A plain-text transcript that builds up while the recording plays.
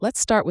Let's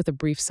start with a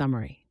brief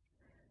summary.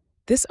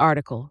 This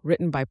article,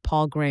 written by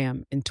Paul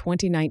Graham in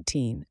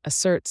 2019,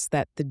 asserts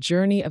that the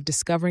journey of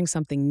discovering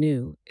something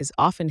new is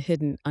often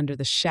hidden under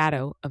the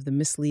shadow of the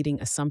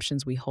misleading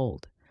assumptions we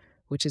hold,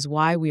 which is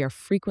why we are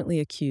frequently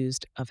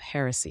accused of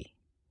heresy.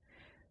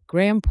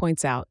 Graham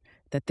points out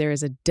that there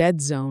is a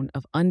dead zone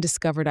of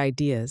undiscovered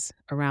ideas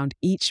around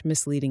each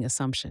misleading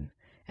assumption,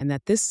 and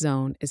that this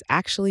zone is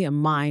actually a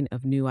mine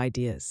of new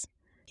ideas.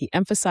 He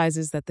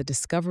emphasizes that the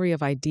discovery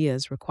of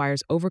ideas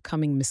requires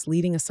overcoming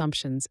misleading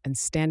assumptions and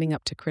standing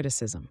up to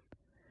criticism.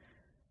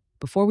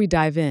 Before we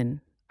dive in,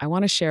 I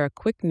want to share a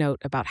quick note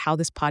about how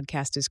this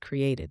podcast is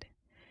created.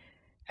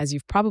 As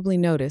you've probably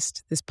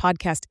noticed, this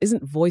podcast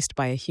isn't voiced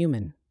by a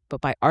human, but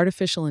by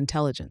artificial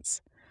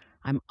intelligence.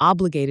 I'm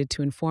obligated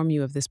to inform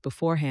you of this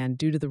beforehand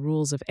due to the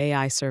rules of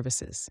AI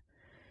services.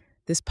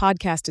 This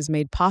podcast is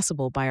made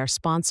possible by our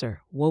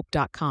sponsor,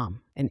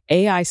 Wope.com, an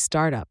AI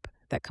startup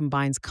that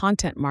combines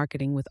content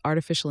marketing with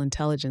artificial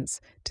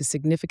intelligence to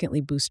significantly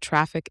boost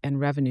traffic and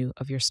revenue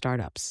of your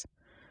startups.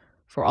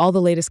 For all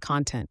the latest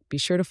content, be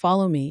sure to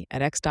follow me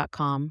at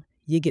x.com,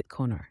 Yigit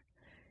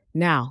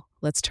Now,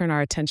 let's turn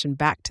our attention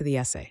back to the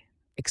essay,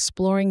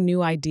 Exploring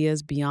New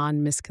Ideas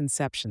Beyond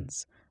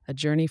Misconceptions, a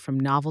Journey from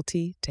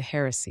Novelty to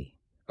Heresy.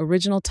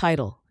 Original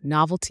title,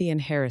 Novelty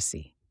and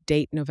Heresy,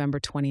 date November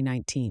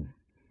 2019.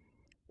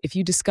 If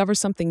you discover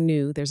something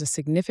new, there's a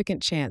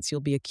significant chance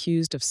you'll be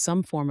accused of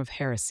some form of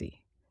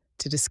heresy.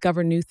 To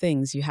discover new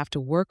things, you have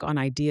to work on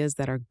ideas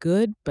that are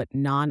good but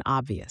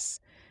non-obvious.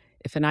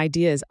 If an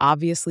idea is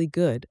obviously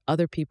good,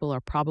 other people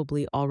are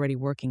probably already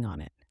working on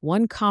it.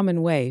 One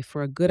common way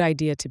for a good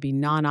idea to be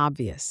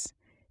non-obvious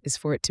is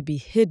for it to be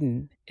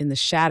hidden in the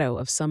shadow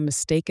of some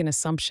mistaken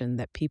assumption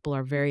that people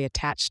are very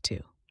attached to.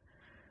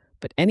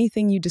 But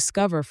anything you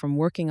discover from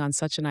working on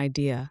such an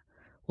idea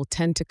will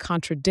tend to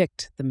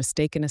contradict the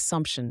mistaken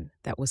assumption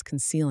that was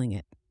concealing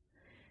it.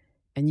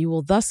 And you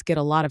will thus get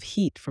a lot of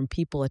heat from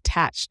people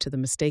attached to the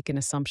mistaken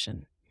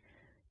assumption.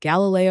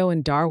 Galileo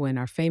and Darwin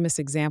are famous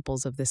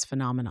examples of this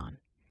phenomenon,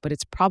 but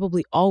it's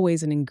probably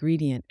always an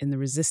ingredient in the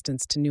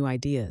resistance to new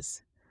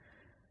ideas.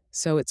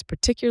 So it's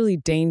particularly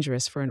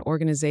dangerous for an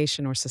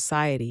organization or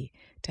society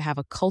to have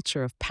a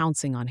culture of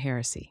pouncing on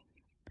heresy.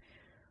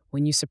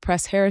 When you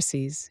suppress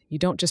heresies, you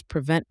don't just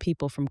prevent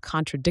people from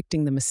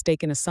contradicting the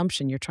mistaken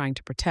assumption you're trying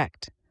to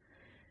protect.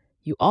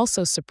 You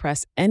also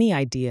suppress any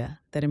idea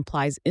that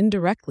implies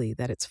indirectly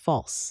that it's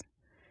false.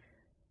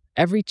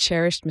 Every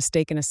cherished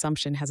mistaken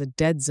assumption has a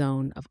dead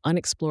zone of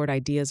unexplored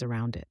ideas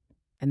around it,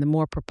 and the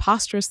more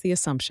preposterous the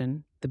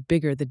assumption, the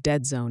bigger the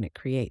dead zone it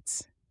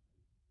creates.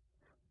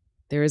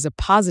 There is a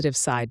positive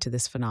side to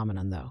this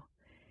phenomenon, though.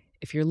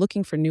 If you're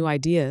looking for new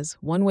ideas,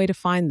 one way to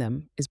find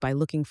them is by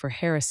looking for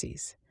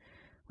heresies.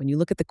 When you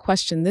look at the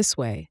question this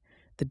way,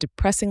 the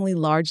depressingly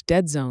large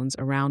dead zones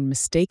around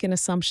mistaken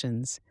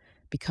assumptions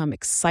become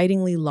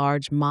excitingly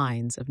large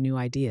mines of new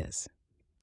ideas.